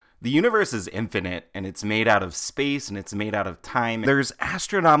The universe is infinite, and it's made out of space, and it's made out of time. There's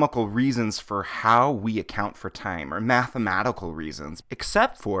astronomical reasons for how we account for time, or mathematical reasons,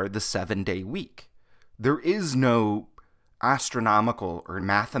 except for the 7-day week. There is no astronomical or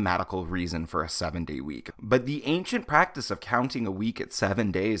mathematical reason for a 7-day week. But the ancient practice of counting a week at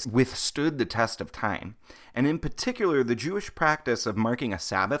 7 days withstood the test of time. And in particular, the Jewish practice of marking a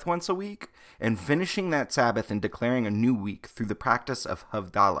Sabbath once a week and finishing that Sabbath and declaring a new week through the practice of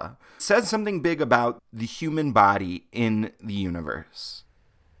Havdalah says something big about the human body in the universe.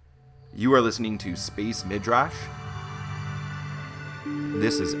 You are listening to Space Midrash.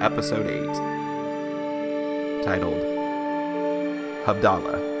 This is episode 8, titled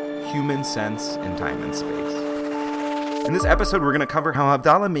Havdalah, Human Sense in Time and Space. In this episode, we're going to cover how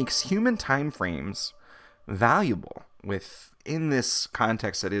Havdalah makes human time frames valuable within this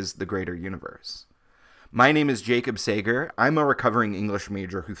context that is the greater universe. My name is Jacob Sager. I'm a recovering English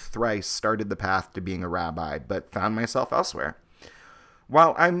major who thrice started the path to being a rabbi, but found myself elsewhere.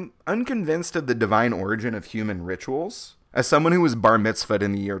 While I'm unconvinced of the divine origin of human rituals, as someone who was bar mitzvahed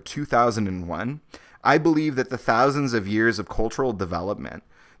in the year 2001, I believe that the thousands of years of cultural development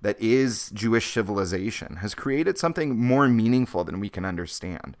that is Jewish civilization has created something more meaningful than we can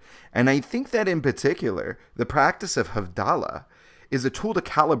understand. And I think that in particular, the practice of Havdalah is a tool to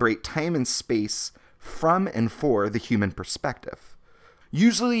calibrate time and space from and for the human perspective.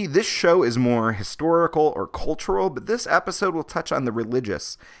 Usually this show is more historical or cultural, but this episode will touch on the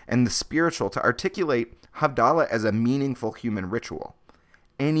religious and the spiritual to articulate Havdalah as a meaningful human ritual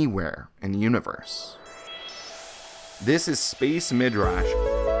anywhere in the universe. This is Space Midrash,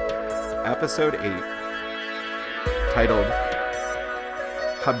 episode 8, titled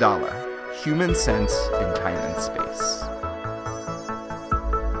Havdalah, Human Sense in Time and Space.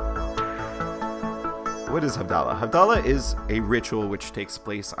 What is Havdalah? Havdalah is a ritual which takes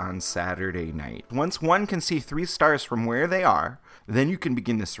place on Saturday night. Once one can see 3 stars from where they are, then you can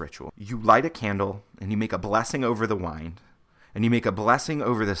begin this ritual. You light a candle and you make a blessing over the wine, and you make a blessing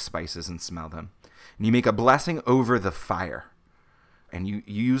over the spices and smell them. And you make a blessing over the fire. And you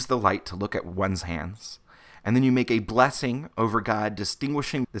use the light to look at one's hands. And then you make a blessing over God,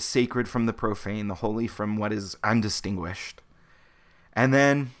 distinguishing the sacred from the profane, the holy from what is undistinguished. And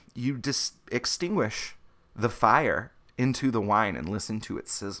then you extinguish the fire into the wine and listen to it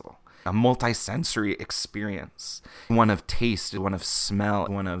sizzle. A multi-sensory experience. One of taste, one of smell,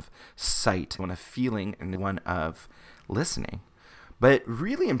 one of sight, one of feeling, and one of listening. But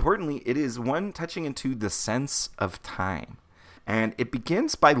really importantly, it is one touching into the sense of time. And it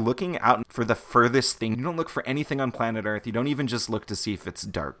begins by looking out for the furthest thing. You don't look for anything on planet Earth. You don't even just look to see if it's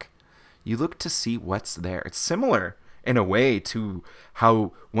dark. You look to see what's there. It's similar in a way to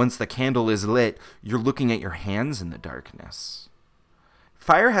how once the candle is lit, you're looking at your hands in the darkness.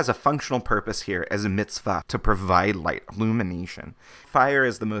 Fire has a functional purpose here as a mitzvah to provide light, illumination. Fire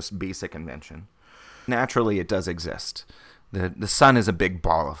is the most basic invention. Naturally, it does exist. The sun is a big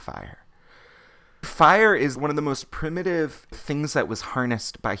ball of fire. Fire is one of the most primitive things that was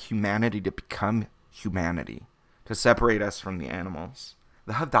harnessed by humanity to become humanity, to separate us from the animals.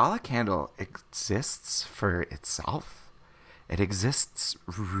 The Havdalah candle exists for itself. It exists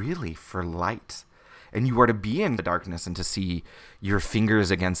really for light. And you are to be in the darkness and to see your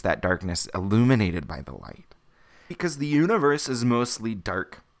fingers against that darkness illuminated by the light. Because the universe is mostly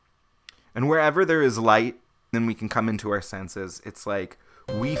dark. And wherever there is light, then we can come into our senses. It's like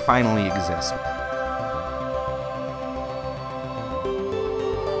we finally exist.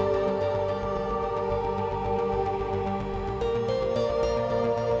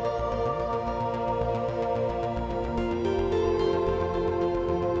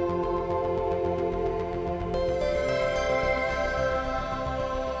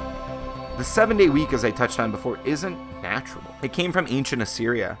 The 7-day week, as I touched on before, isn't natural. It came from ancient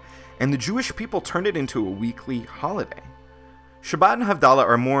Assyria, and the Jewish people turned it into a weekly holiday. Shabbat and Havdalah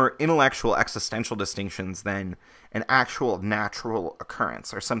are more intellectual, existential distinctions than an actual natural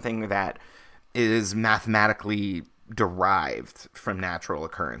occurrence, or something that is mathematically derived from natural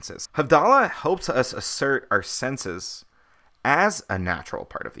occurrences. Havdalah helps us assert our senses as a natural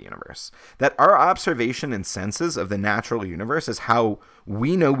part of the universe. That our observation and senses of the natural universe is how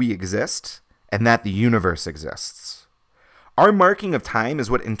we know we exist and that the universe exists. Our marking of time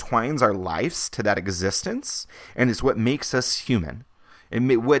is what entwines our lives to that existence, and is what makes us human.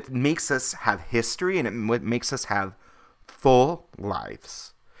 And what makes us have history, and what makes us have full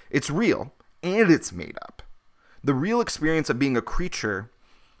lives. It's real, and it's made up. The real experience of being a creature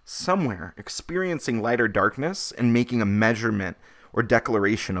somewhere, experiencing light or darkness, and making a measurement or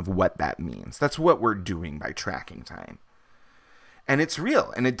declaration of what that means. That's what we're doing by tracking time. And it's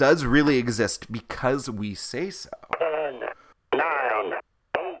real, and it does really exist because we say so. 10, 9,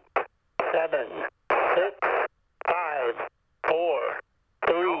 8, 7, 6, 5, 4,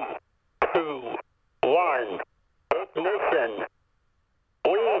 3, 2, 1. Ignition.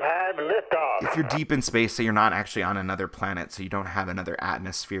 We have liftoff. If you're deep in space, so you're not actually on another planet, so you don't have another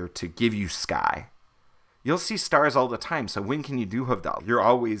atmosphere to give you sky, you'll see stars all the time. So when can you do Havdalah? You're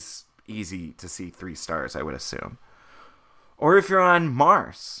always easy to see 3 stars, I would assume. Or if you're on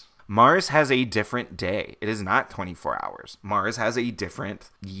Mars, Mars has a different day. It is not 24 hours. Mars has a different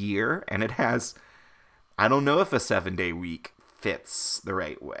year, and it has, I don't know if a 7-day week fits the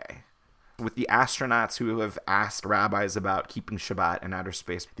right way. With the astronauts who have asked rabbis about keeping Shabbat in outer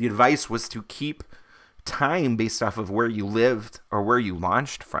space, the advice was to keep time based off of where you lived or where you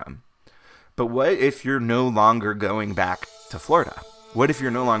launched from. But what if you're no longer going back to Florida? What if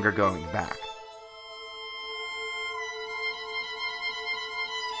you're no longer going back?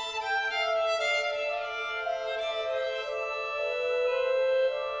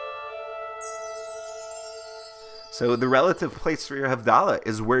 So the relative place for your Havdalah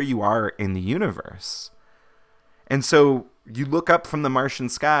is where you are in the universe. And so you look up from the Martian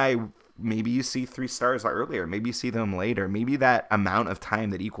sky, maybe you see 3 stars earlier, maybe you see them later, maybe that amount of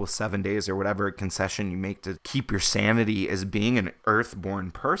time that equals 7 days or whatever concession you make to keep your sanity as being an earth-born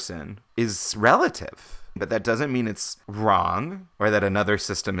person is relative. But that doesn't mean it's wrong or that another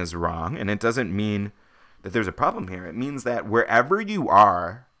system is wrong. And it doesn't mean that there's a problem here. It means that wherever you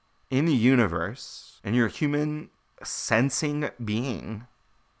are in the universe and you're a human sensing being,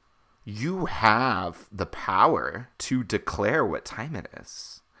 you have the power to declare what time it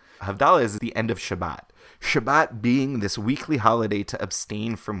is. Havdalah is the end of Shabbat. Shabbat being this weekly holiday to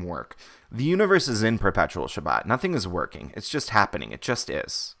abstain from work. The universe is in perpetual Shabbat. Nothing is working. It's just happening. It just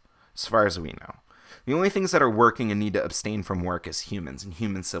is, as far as we know. The only things that are working and need to abstain from work is humans and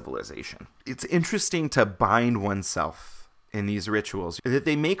human civilization. It's interesting to bind oneself in these rituals, that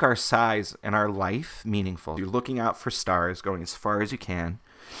they make our size and our life meaningful. You're looking out for stars, going as far as you can.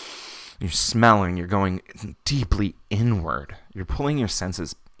 You're smelling, you're going deeply inward. You're pulling your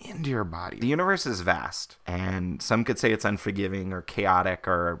senses into your body. The universe is vast, and some could say it's unforgiving or chaotic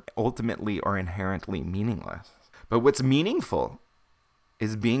or ultimately or inherently meaningless. But what's meaningful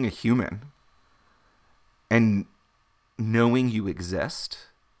is being a human and knowing you exist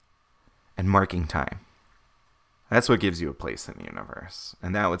and marking time. That's what gives you a place in the universe.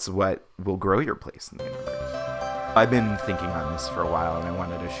 And that's what will grow your place in the universe. I've been thinking on this for a while, and I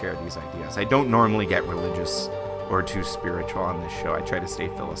wanted to share these ideas. I don't normally get religious or too spiritual on this show. I try to stay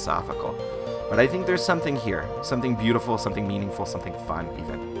philosophical. But I think there's something here. Something beautiful, something meaningful, something fun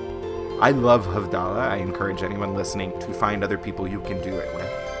even. I love Havdalah. I encourage anyone listening to find other people you can do it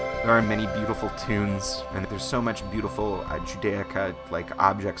with. There are many beautiful tunes, and there's so much beautiful Judaica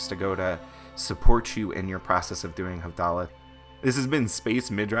objects to go to support you in your process of doing Havdalah. This has been Space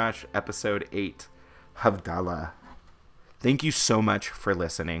Midrash, episode 8, Havdalah. Thank you so much for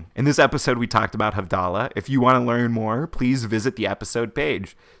listening. In this episode, we talked about Havdalah. If you want to learn more, please visit the episode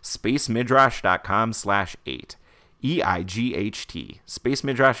page, spacemidrash.com/8. EIGHT,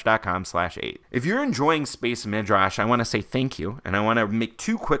 spacemidrash.com/8. If you're enjoying Space Midrash, I want to say thank you, and I want to make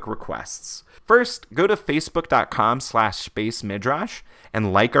 2 quick requests. First, go to facebook.com/spacemidrash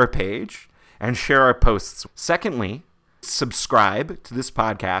and like our page and share our posts. Secondly, subscribe to this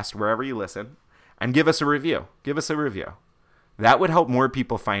podcast wherever you listen and give us a review. That would help more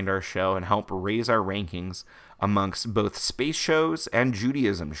people find our show and help raise our rankings amongst both space shows and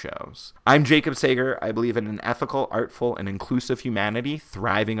Judaism shows. I'm Jacob Sager. I believe in an ethical, artful, and inclusive humanity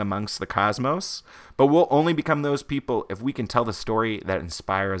thriving amongst the cosmos, but we'll only become those people if we can tell the story that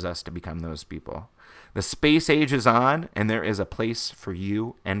inspires us to become those people. The space age is on, and there is a place for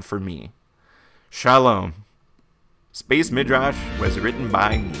you and for me. Shalom. Space Midrash was written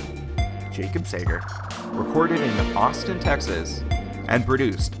by me, Jacob Sager, recorded in Austin, Texas, and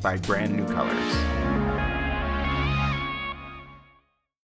produced by Brand New Colors.